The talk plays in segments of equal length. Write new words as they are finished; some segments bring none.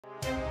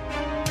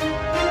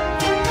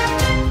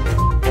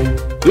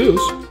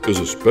This is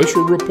a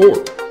special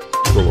report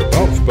from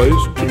About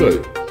Space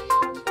Today.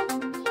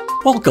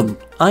 Welcome,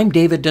 I'm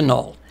David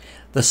Denault.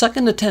 The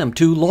second attempt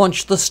to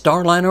launch the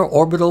Starliner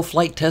Orbital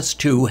Flight Test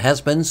 2 has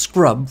been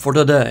scrubbed for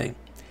today.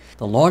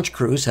 The launch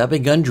crews have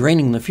begun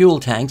draining the fuel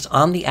tanks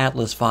on the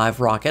Atlas V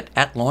rocket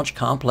at Launch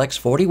Complex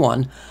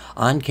 41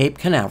 on Cape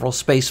Canaveral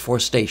Space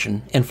Force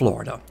Station in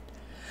Florida.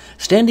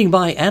 Standing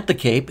by at the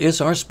Cape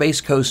is our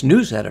Space Coast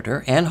news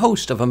editor and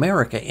host of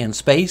America in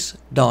Space,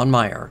 Don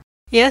Meyer.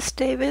 Yes,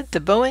 David, the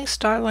Boeing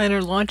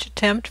Starliner launch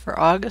attempt for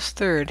August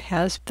 3rd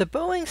has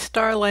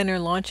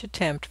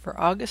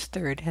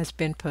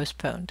been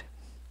postponed.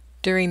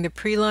 During the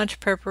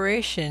pre-launch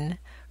preparation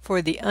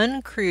for the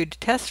uncrewed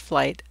test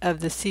flight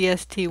of the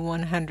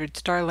CST-100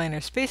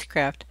 Starliner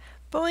spacecraft,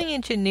 Boeing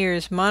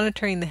engineers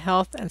monitoring the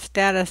health and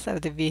status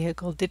of the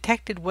vehicle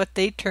detected what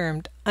they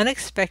termed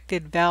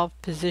unexpected valve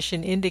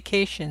position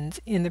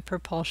indications in the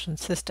propulsion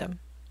system.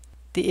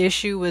 The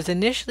issue was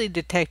initially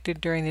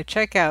detected during the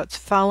checkouts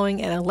following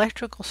an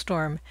electrical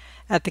storm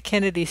at the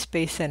Kennedy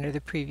Space Center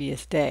the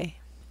previous day.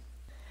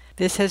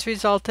 This has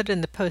resulted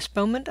in the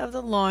postponement of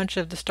the launch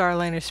of the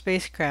Starliner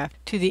spacecraft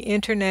to the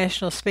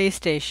International Space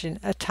Station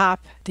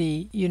atop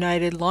the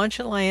United Launch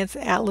Alliance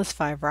Atlas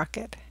V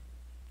rocket.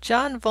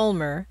 John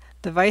Vollmer,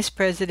 the Vice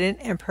President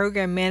and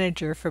Program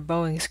Manager for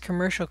Boeing's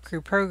Commercial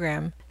Crew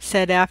Program,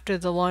 said after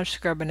the launch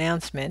scrub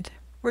announcement,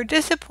 "We're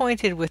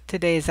disappointed with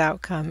today's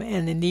outcome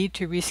and the need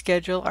to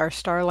reschedule our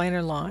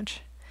Starliner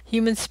launch.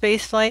 Human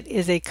spaceflight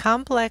is a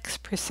complex,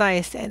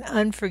 precise, and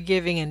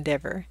unforgiving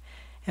endeavor,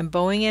 and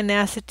Boeing and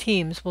NASA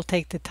teams will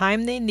take the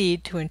time they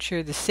need to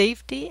ensure the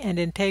safety and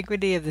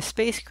integrity of the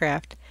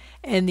spacecraft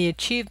and the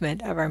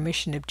achievement of our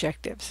mission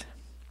objectives."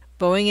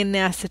 Boeing and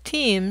NASA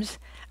teams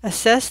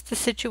assessed the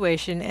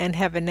situation and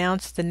have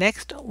announced the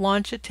next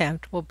launch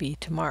attempt will be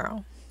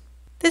tomorrow.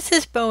 This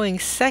is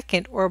Boeing's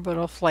second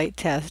orbital flight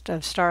test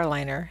of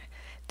Starliner,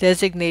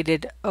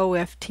 designated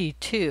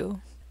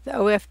OFT-2. The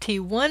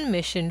OFT-1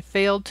 mission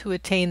failed to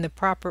attain the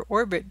proper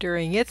orbit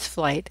during its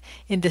flight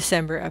in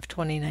December of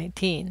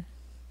 2019.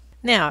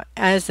 Now,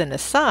 as an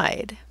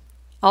aside,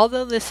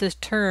 although this is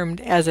termed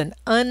as an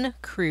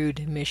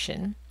uncrewed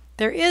mission,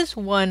 there is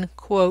one,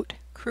 quote,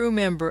 crew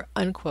member,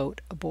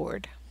 unquote,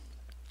 aboard.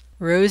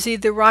 Rosie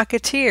the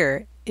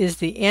Rocketeer is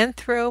the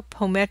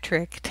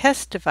anthropometric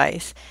test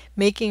device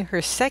making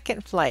her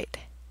second flight,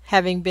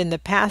 having been the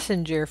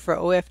passenger for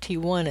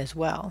OFT-1 as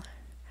well.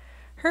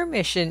 Her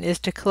mission is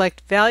to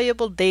collect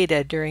valuable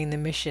data during the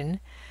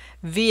mission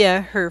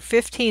via her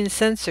 15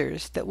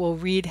 sensors that will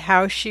read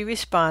how she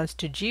responds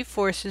to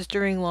G-forces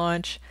during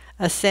launch,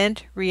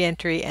 ascent,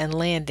 re-entry, and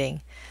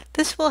landing.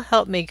 This will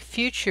help make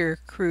future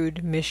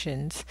crewed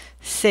missions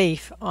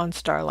safe on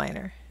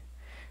Starliner.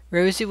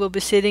 Rosie will be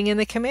sitting in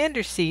the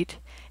commander's seat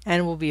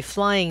and will be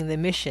flying the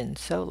mission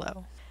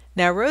solo.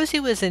 Now, Rosie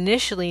was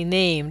initially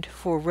named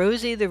for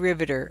Rosie the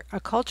Riveter, a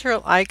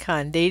cultural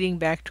icon dating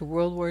back to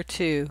World War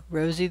II.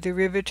 Rosie the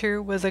Riveter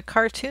was a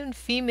cartoon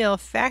female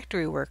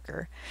factory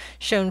worker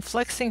shown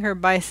flexing her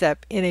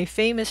bicep in a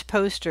famous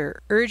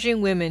poster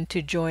urging women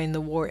to join the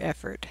war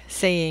effort,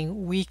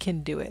 saying, "We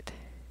can do it."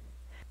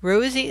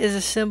 Rosie is a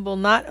symbol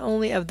not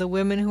only of the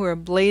women who are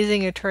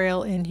blazing a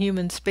trail in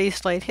human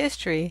spaceflight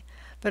history,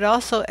 but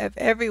also of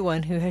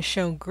everyone who has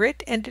shown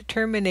grit and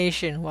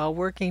determination while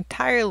working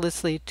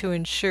tirelessly to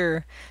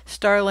ensure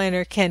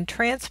Starliner can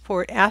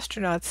transport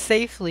astronauts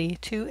safely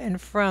to and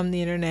from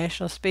the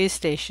International Space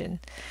Station,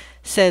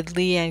 said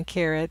Leanne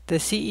Carrot, the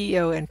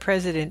CEO and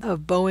President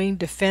of Boeing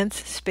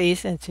Defense,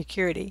 Space and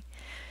Security.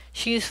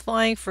 She is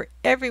flying for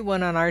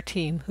everyone on our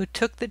team who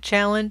took the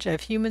challenge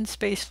of human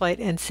spaceflight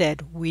and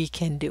said, "We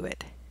can do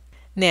it."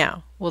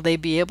 Now, will they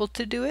be able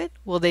to do it?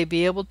 Will they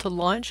be able to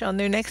launch on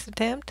their next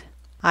attempt?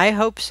 I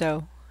hope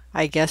so.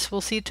 I guess we'll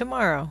see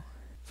tomorrow.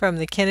 From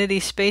the Kennedy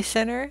Space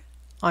Center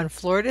on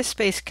Florida's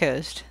Space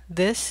Coast,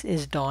 this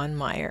is Dawn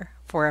Meyer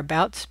for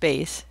About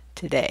Space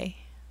Today.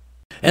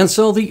 And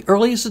so the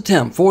earliest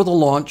attempt for the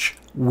launch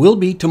will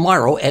be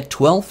tomorrow at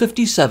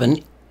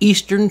 12:57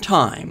 Eastern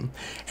Time.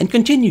 And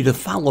continue to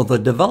follow the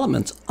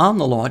developments on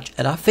the launch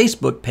at our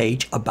Facebook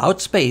page,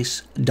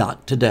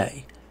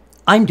 aboutspace.today.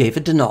 I'm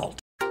David Denault.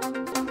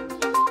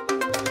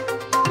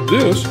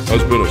 This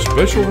has been a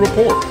special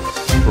report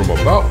from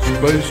About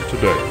Space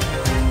Today.